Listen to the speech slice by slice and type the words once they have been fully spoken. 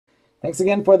Thanks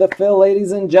again for the fill,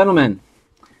 ladies and gentlemen.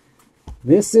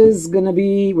 This is going to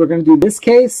be, we're going to do this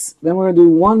case, then we're going to do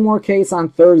one more case on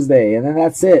Thursday, and then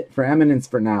that's it for Eminence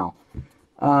for now.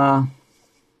 I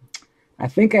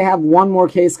think I have one more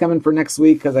case coming for next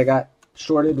week because I got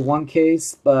shorted one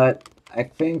case, but I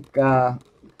think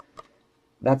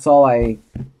that's all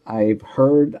I've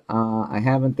heard. I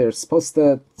haven't. They're supposed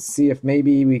to see if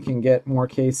maybe we can get more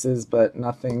cases, but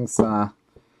nothing's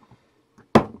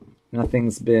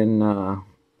been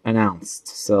announced.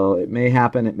 So it may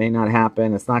happen, it may not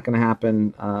happen. It's not going to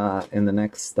happen in the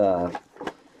next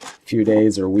few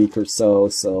days or week or so.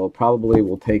 So probably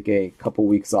we'll take a couple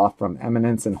weeks off from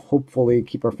Eminence and hopefully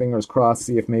keep our fingers crossed,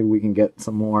 see if maybe we can get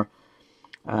some more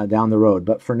down the road.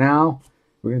 But for now,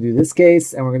 we're going to do this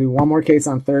case, and we're going to do one more case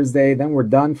on Thursday. Then we're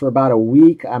done for about a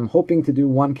week. I'm hoping to do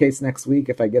one case next week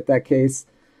if I get that case.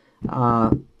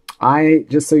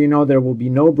 Just so you know, there will be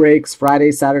no breaks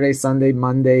Friday, Saturday, Sunday,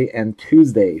 Monday, and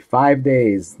Tuesday. 5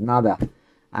 days, nada.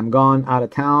 I'm gone out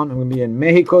of town. I'm going to be in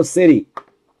Mexico City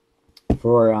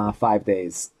for 5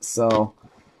 days. So,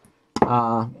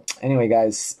 anyway,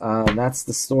 guys, that's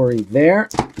the story there.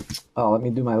 Oh, let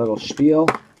me do my little spiel.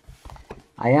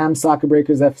 I am Soccer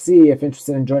Breakers FC. If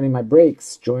interested in joining my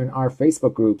breaks, join our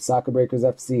Facebook group, Soccer Breakers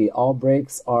FC. All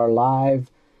breaks are live.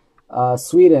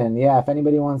 Sweden, yeah, if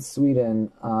anybody wants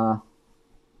Sweden.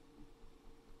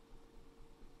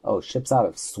 Oh, ships out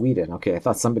of Sweden. Okay, I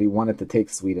thought somebody wanted to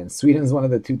take Sweden. Sweden's one of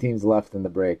the 2 teams left in the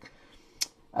break.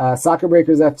 Soccer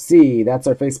Breakers FC, that's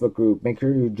our Facebook group. Make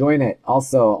sure you join it.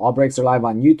 Also, all breaks are live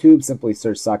on YouTube. Simply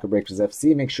search Soccer Breakers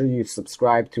FC. Make sure you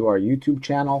subscribe to our YouTube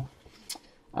channel.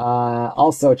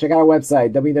 Also, check out our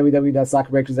website,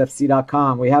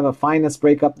 www.soccerbreakersfc.com. We have a finest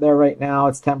break up there right now.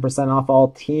 It's 10% off all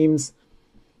teams.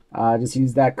 Just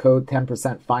use that code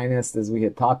 10% finest as we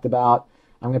had talked about.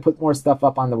 I'm going to put more stuff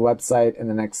up on the website in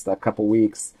the next couple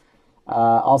weeks.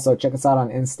 Also, check us out on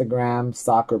Instagram,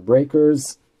 Soccer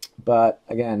Breakers. But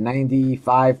again,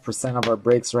 95% of our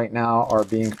breaks right now are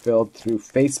being filled through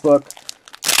Facebook.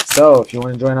 So if you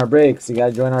want to join our breaks, you got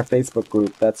to join our Facebook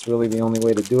group. That's really the only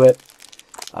way to do it.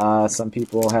 Some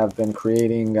people have been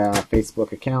creating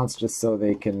Facebook accounts just so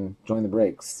they can join the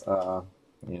breaks.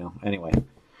 Anyway.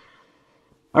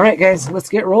 All right, guys, let's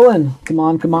get rolling. Come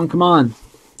on, come on, come on.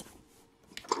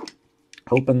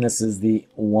 Hoping this is the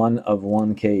 1 of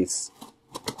 1 case.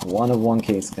 1 of 1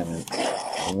 case coming.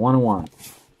 1 of 1.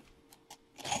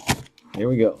 Here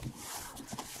we go.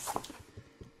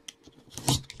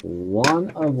 1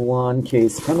 of 1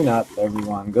 case coming up,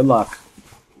 everyone. Good luck.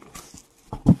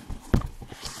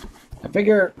 I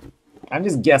figure, I'm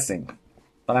just guessing,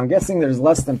 but I'm guessing there's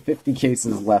less than 50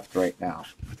 cases left right now.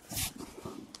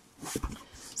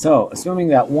 So, assuming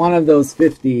that one of those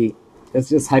 50, let's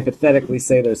just hypothetically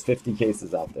say there's 50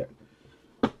 cases out there.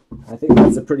 I think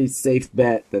that's a pretty safe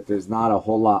bet that there's not a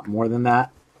whole lot more than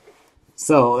that.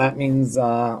 So, that means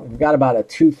we've got about a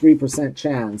 2-3%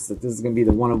 chance that this is going to be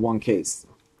the 1 of 1 case.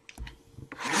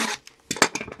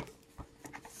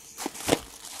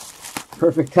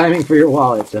 Perfect timing for your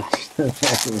wallet, Josh.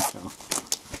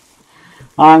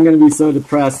 I'm going to be so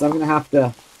depressed. I'm going to have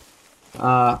to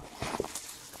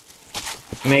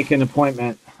make an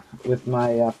appointment with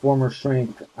my former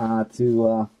shrink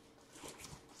to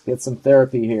get some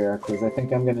therapy here, because I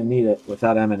think I'm going to need it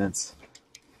without Eminence.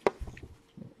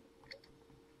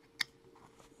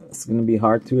 It's going to be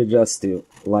hard to adjust to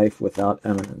life without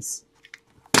Eminence.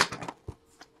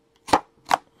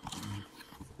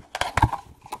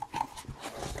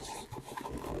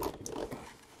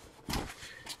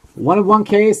 One of 1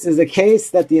 case is a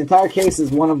case that the entire case is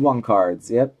 1 of 1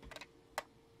 cards. Yep.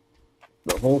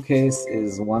 The whole case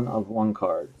is 1 of 1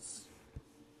 cards.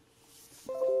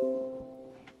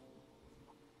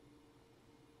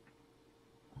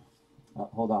 Oh,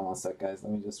 hold on one sec, guys.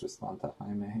 Let me just respond to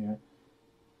Jaime here.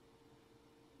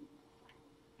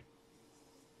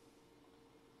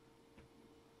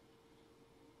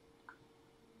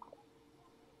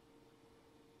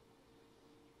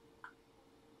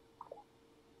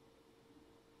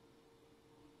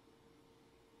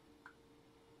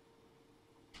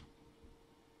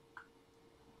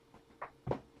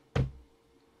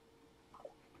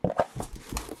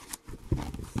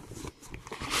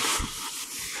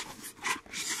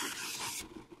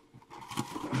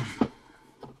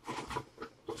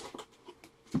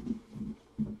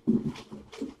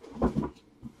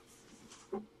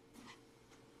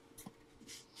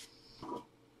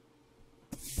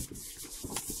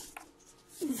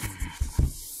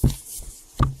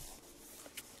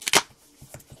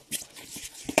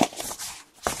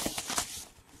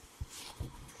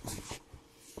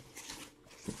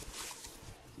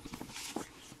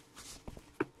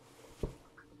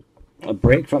 A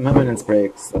break from Eminence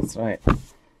breaks. That's right.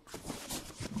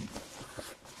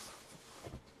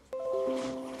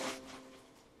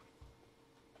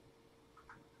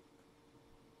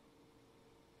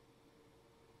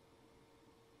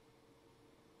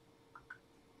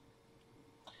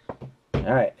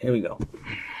 All right, here we go.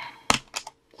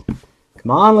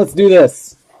 Come on, let's do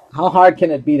this. How hard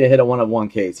can it be to hit a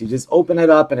 1-of-1 case? You just open it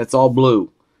up and it's all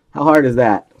blue. How hard is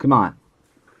that? Come on.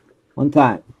 One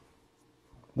time.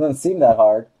 Doesn't seem that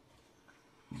hard.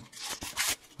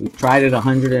 We've tried it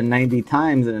 190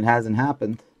 times and it hasn't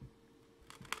happened.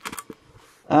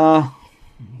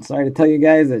 Sorry to tell you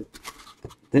guys, it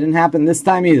didn't happen this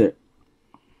time either.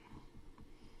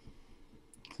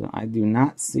 So I do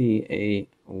not see a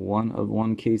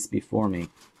 1-of-1 case before me.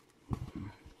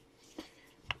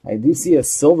 I do see a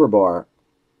silver bar.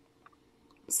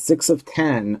 6 of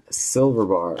 10 silver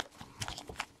bar.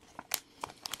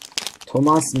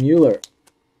 Thomas Mueller.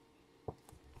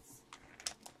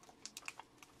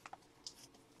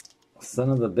 Son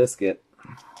of a biscuit.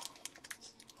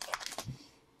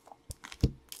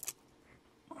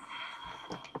 I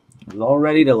was all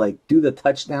ready to like do the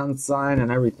touchdown sign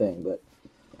and everything, but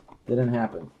didn't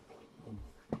happen.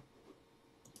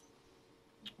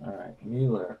 All right,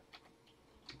 Mueller.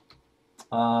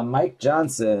 Mike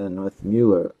Johnson with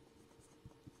Mueller.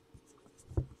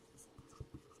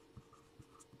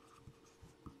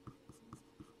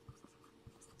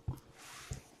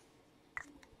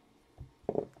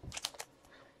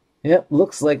 Yep,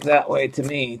 looks like that way to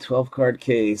me. 12-card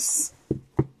case.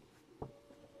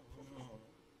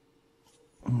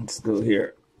 Let's go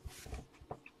here.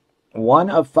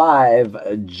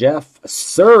 1-of-5,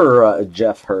 Sir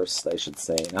Jeff Hurst, I should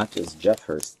say. Not just Jeff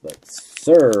Hurst, but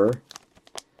Sir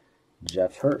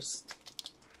Jeff Hurst.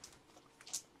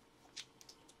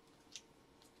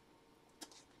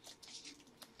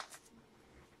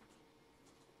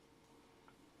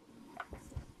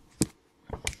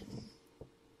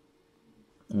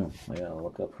 I gotta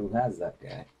look up who has that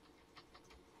guy.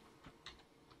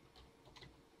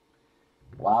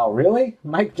 Wow, really?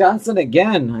 Mike Johnson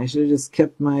again. I should have just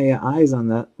kept my eyes on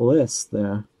that list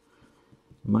there.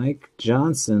 Mike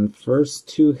Johnson, first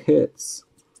 2 hits.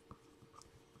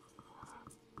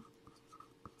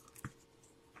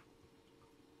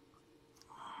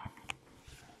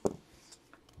 There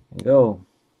you go.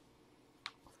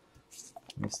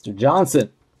 Mr.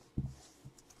 Johnson.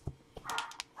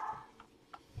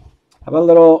 How about a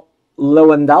little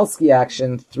Lewandowski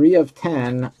action? 3 of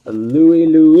 10.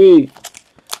 Louis.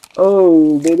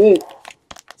 Oh, baby.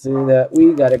 See that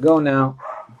we gotta go now.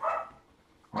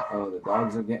 Uh-oh, the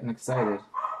dogs are getting excited.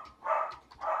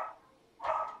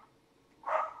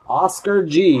 Oscar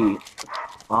G.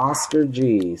 Oscar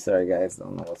G. Sorry, guys.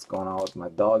 Don't know what's going on with my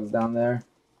dogs down there.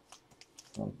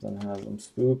 Something has them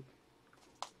spooked.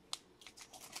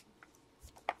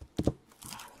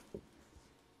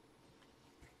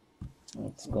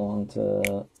 Let's go on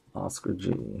to Oscar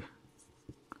G.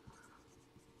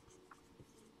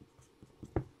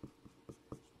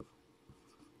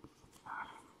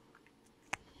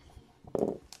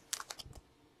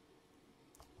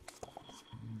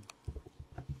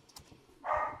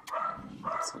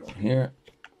 Let's go here.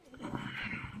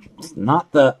 It's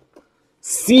not the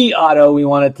C auto we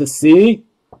wanted to see,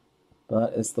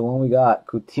 but it's the one we got.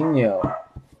 Coutinho.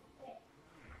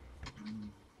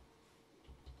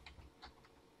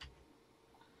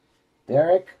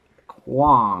 Derek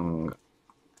Kwong.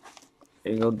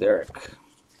 There you go, Derek.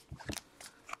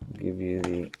 I'll give you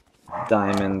the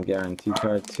diamond guarantee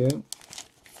card too.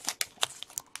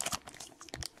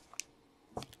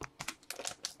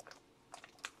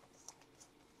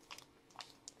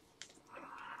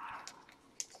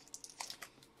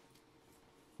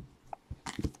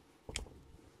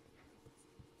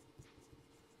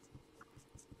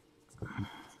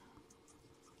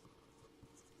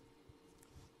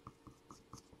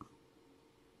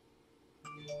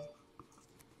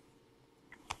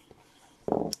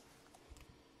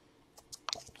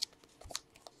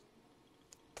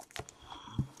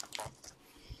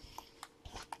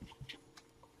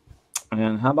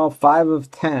 And how about 5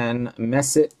 of 10,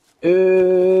 Mesut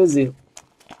Özil.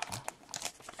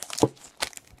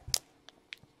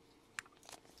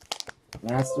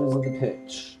 Masters of the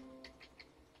pitch.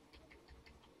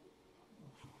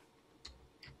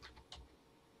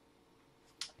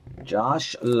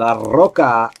 Josh La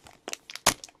Roca.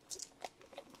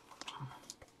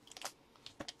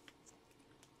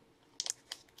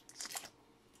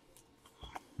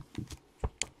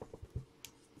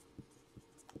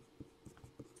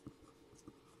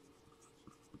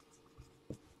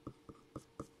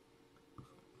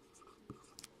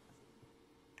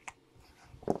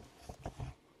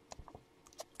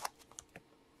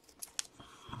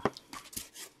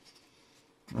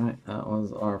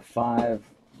 those are 5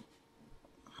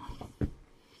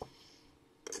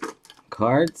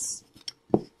 cards.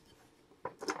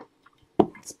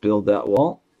 Let's build that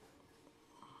wall.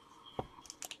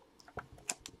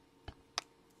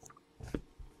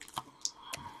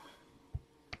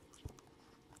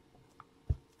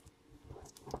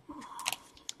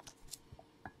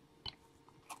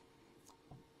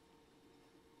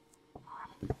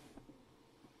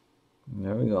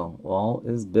 There we go. Wall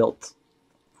is built.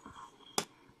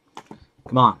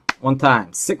 Come on. One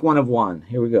time. Sick one of one.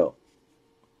 Here we go.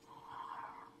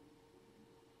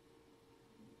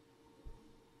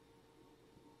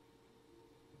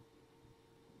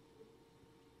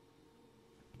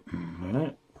 All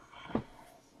right.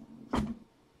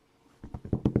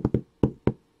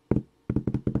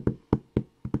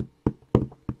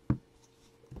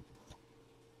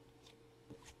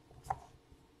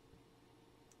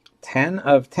 Ten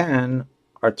of 10,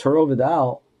 Arturo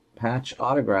Vidal, patch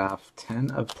autograph,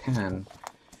 10 of 10.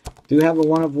 Do have a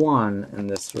 1 of 1 in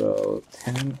this row,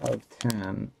 10 of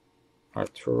 10,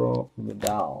 Arturo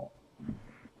Vidal.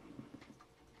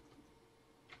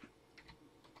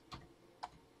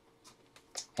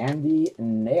 Andy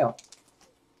Nail.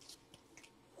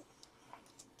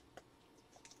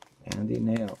 Andy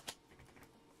Nail.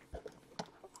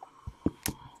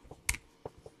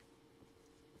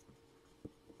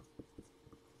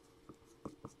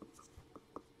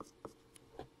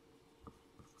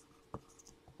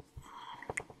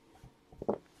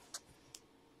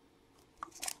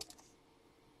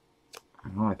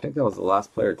 Oh, I think that was the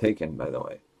last player taken, by the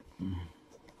way.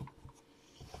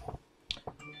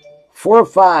 4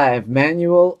 of 5,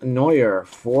 Manuel Neuer.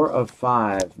 4 of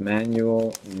 5,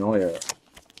 Manuel Neuer.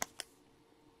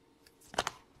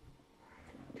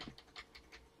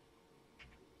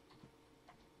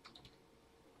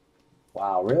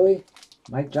 Wow, really?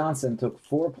 Mike Johnson took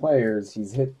 4 players.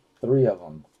 He's hit 3 of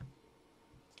them.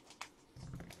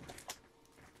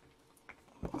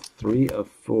 3 of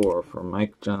 4 for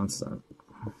Mike Johnson.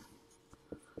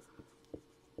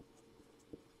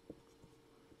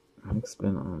 Mike's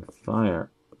been on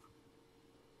fire.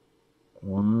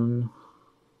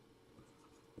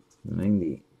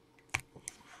 190.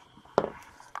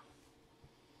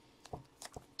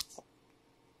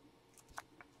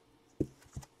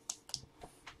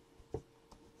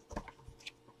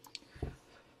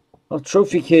 Oh,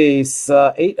 trophy case,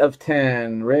 8 of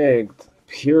 10, rigged,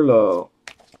 Pirlo.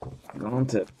 Going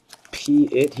to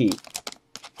P-Itty.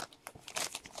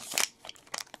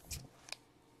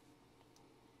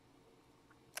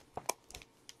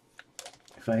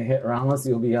 If I hit Ramos,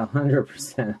 you'll be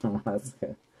 100%. That's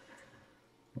good.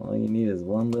 All you need is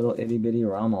one little itty-bitty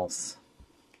Ramos.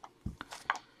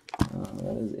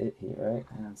 That is Itty, right?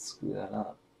 And screw that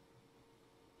up.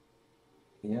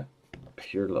 Yep,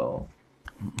 Pirlo.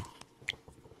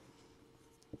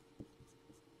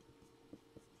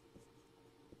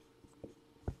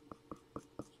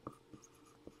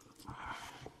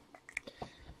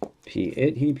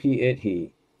 P-Itty,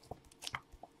 P-Itty.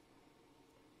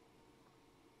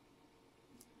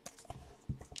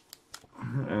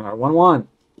 Our 1-1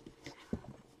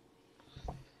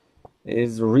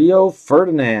 is Rio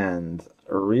Ferdinand.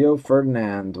 Rio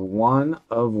Ferdinand, 1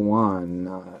 of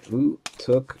 1. Who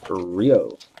took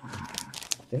Rio? I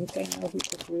think I know who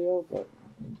took Rio, but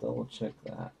double check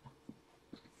that.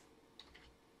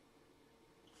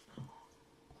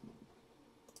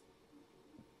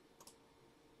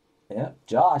 Yep,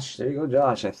 Josh. There you go,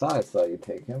 Josh. I thought I saw you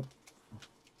take him.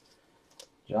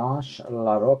 Josh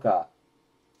La Roca.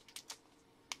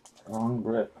 Wrong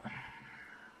Brit.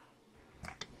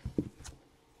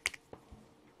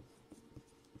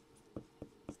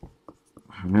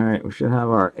 All right, we should have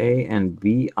our A and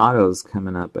B autos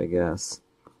coming up, I guess.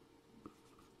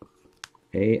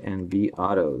 A and B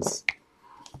autos.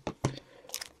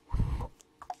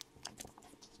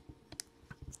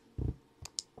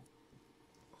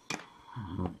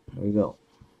 Here we go.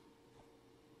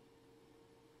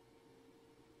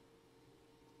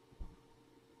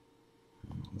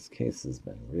 This case has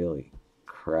been really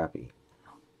crappy.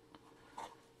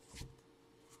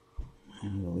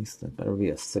 And at least it better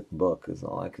be a sick book, is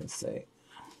all I can say.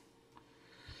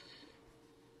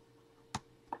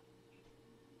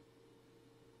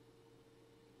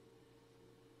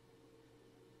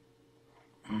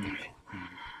 All right.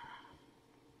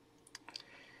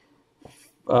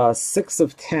 6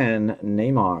 of 10,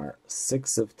 Neymar.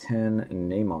 6 of 10,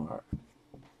 Neymar.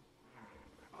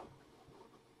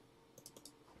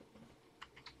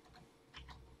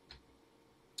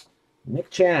 Nick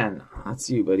Chan, that's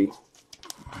you, buddy.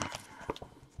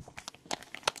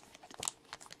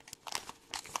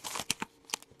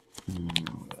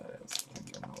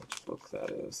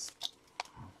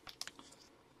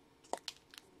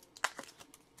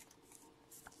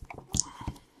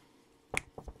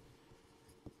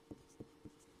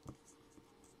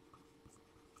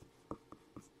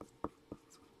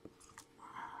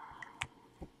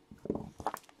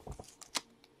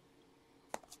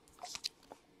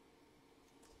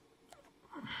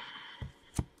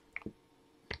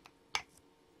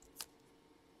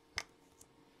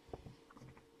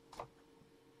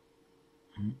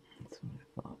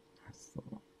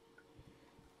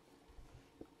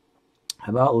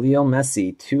 about Leo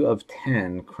Messi? 2 of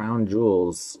 10. Crown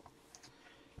Jewels.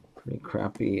 Pretty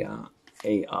crappy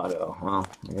A auto. Well,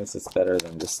 I guess it's better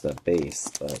than just the base,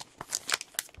 but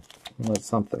it's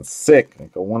something sick,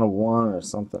 like a 1 of 1 or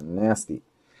something nasty.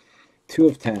 2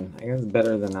 of 10. I guess it's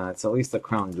better than that. It's at least the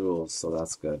Crown Jewels, so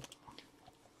that's good.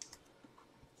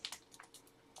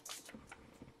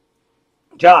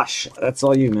 Josh, that's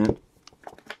all you, man.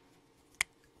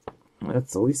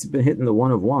 That's at least you've been hitting the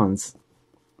 1 of 1s.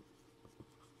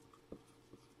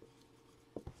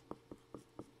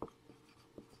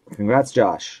 Congrats,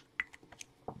 Josh.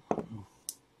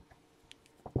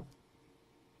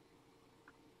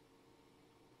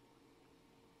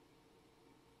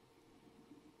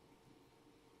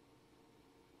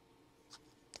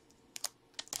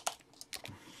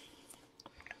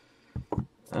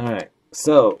 All right,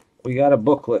 so we got a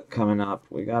booklet coming up.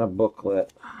 We got a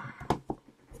booklet.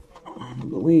 I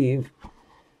believe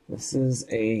this is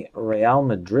a Real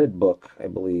Madrid book, I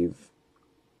believe.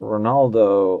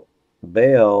 Ronaldo,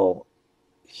 Bale,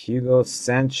 Hugo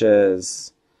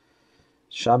Sanchez,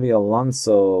 Xabi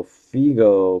Alonso,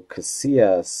 Figo,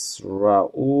 Casillas,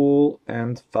 Raul,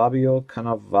 and Fabio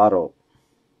Cannavaro.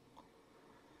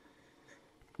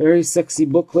 Very sexy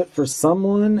booklet for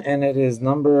someone, and it is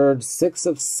numbered 6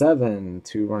 of 7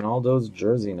 to Ronaldo's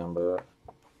jersey number.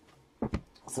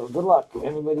 So good luck.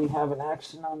 Anybody have an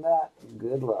action on that?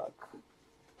 Good luck.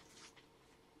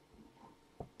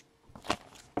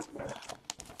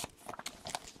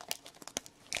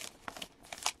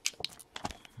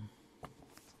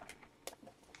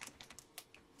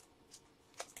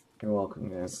 You're welcome,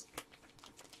 guys.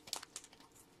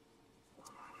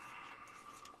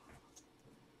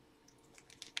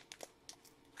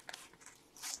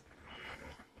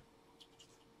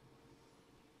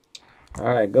 All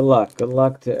right, good luck. Good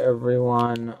luck to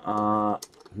everyone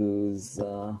who's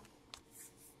good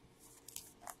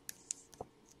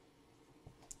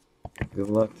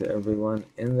luck to everyone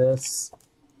in this.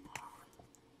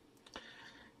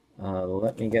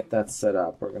 Let me get that set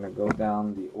up. We're going to go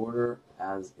down the order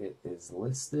as it is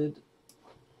listed.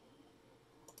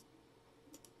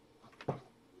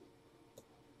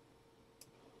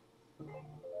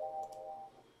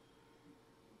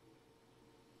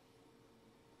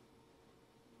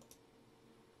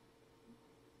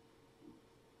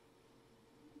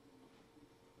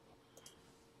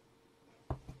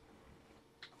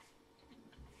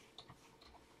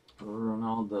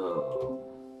 Ronaldo.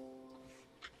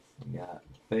 We got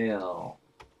Bale.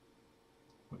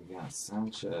 We got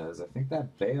Sanchez. I think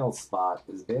that Bale spot,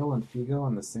 is Bale and Figo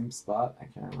in the same spot? I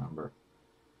can't remember.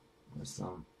 There's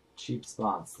some cheap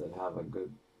spots that have a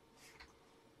good...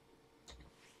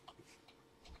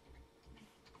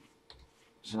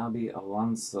 Xabi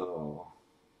Alonso.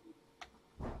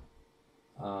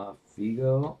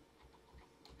 Figo.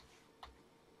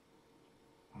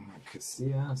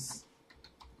 Casillas.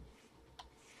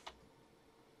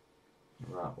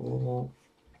 Raul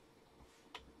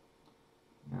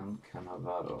and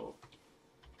Cannavaro.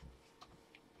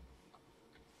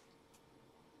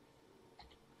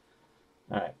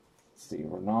 Alright, let's see.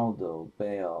 Ronaldo,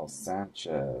 Bale,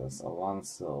 Sanchez,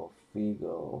 Alonso,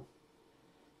 Figo,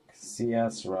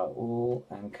 Casillas, Raul,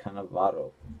 and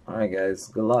Cannavaro. Alright, guys,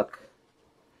 good luck.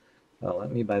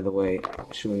 Let me, by the way,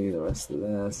 show you the rest of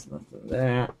this. Nothing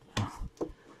there.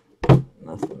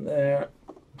 Nothing there.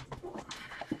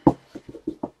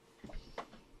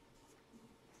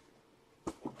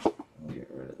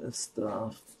 This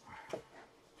stuff.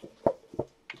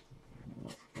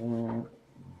 All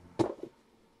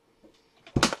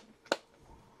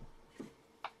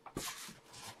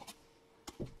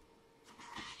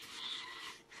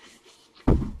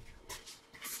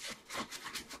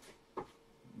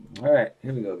right,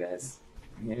 here we go, guys.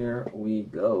 Here we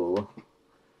go.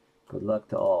 Good luck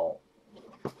to all.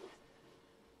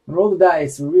 Roll the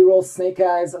dice. We re-roll snake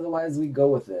eyes, otherwise we go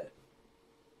with it.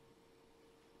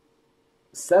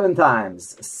 7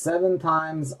 times. 7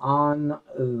 times on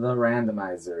the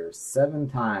randomizer. 7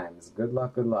 times. Good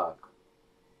luck, good luck.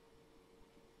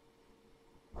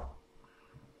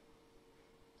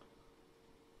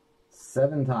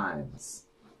 Seven times.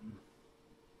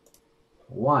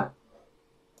 1,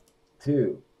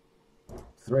 2,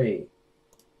 3,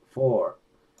 4,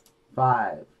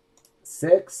 5,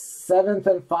 6, 7th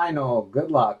and final. Good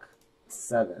luck.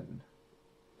 7.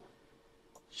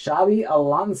 Xabi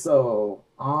Alonso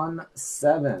on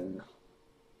 7.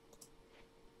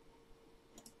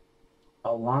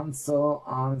 Alonso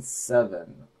on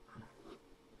 7.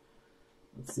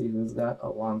 Let's see who's got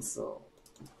Alonso.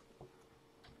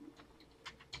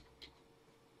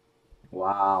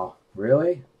 Wow,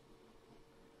 really?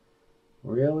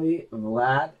 Really?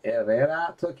 Vlad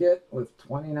Herrera took it with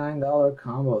 $29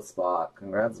 combo spot.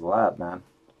 Congrats, Vlad, man.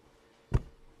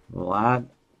 Vlad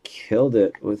killed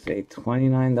it with a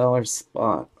 $29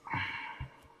 spot.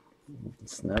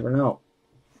 Just never know.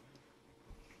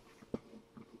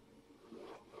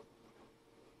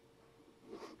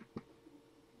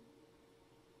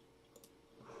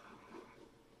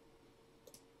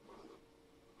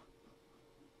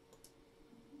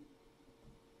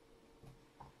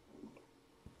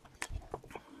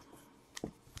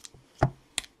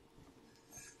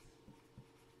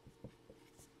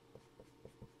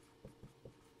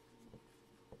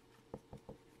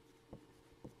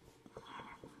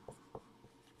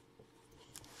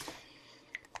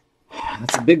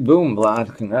 That's a big boom,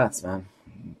 Vlad. Congrats, man.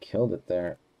 You killed it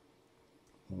there.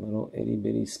 A little itty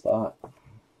bitty spot.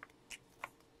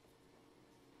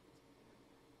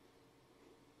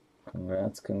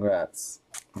 Congrats, congrats.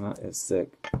 That is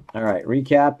sick. All right,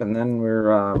 recap, and then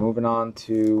we're moving on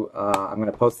to, I'm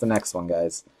going to post the next one,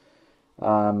 guys.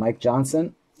 Mike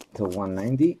Johnson to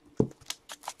 190.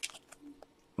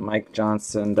 Mike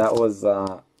Johnson, that was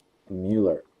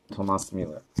Mueller, Thomas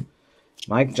Mueller.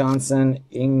 Mike Johnson,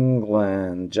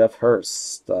 England, Jeff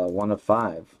Hurst, 1 of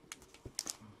 5.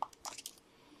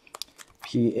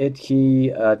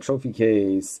 Pietki trophy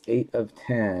case, 8 of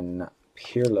 10,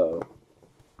 Pirlo.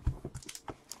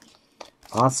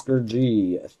 Oscar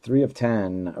G, 3 of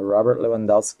 10, Robert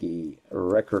Lewandowski,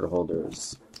 record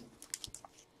holders.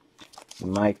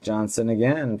 Mike Johnson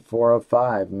again, 4 of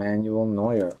 5, Manuel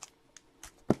Neuer.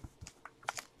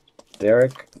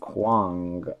 Derek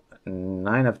Kwong,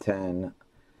 9 of 10,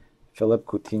 Philip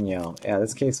Coutinho. Yeah,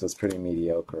 this case was pretty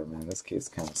mediocre, man. This case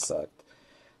kind of sucked.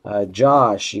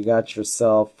 Josh, you got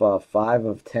yourself 5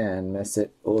 of 10, Mesut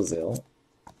Ozil.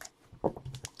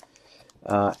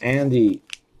 Andy,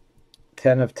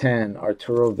 10 of 10,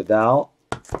 Arturo Vidal.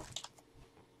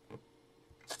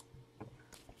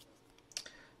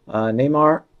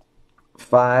 Neymar,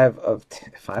 5 of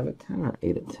 10, 5 of 10 or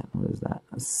 8 of 10? What is that?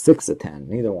 6 of 10,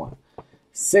 neither one.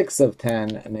 6 of 10,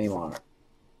 Neymar.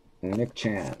 Nick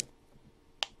Chan.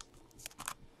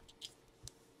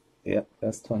 Yep,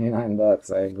 that's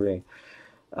 $29. I agree.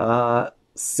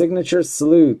 Signature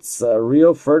salutes.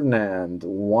 Rio Ferdinand.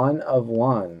 1 of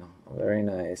 1. Very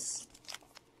nice.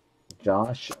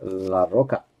 Josh La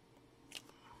Roca.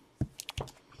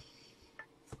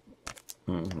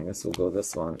 I guess we'll go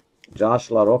this one.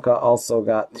 Josh La Roca also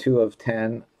got 2 of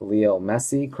 10. Leo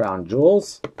Messi. Crown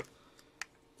Jewels.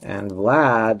 And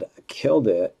Vlad killed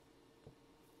it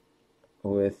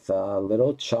with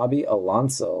little Xabi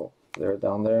Alonso. They're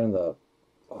down there in the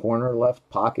corner left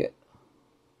pocket.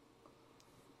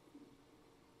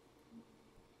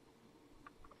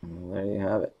 And there you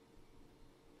have it.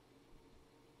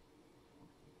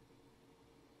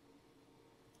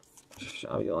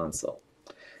 Xabi Alonso.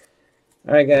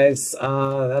 All right, guys.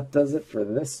 That does it for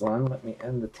this one. Let me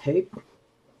end the tape.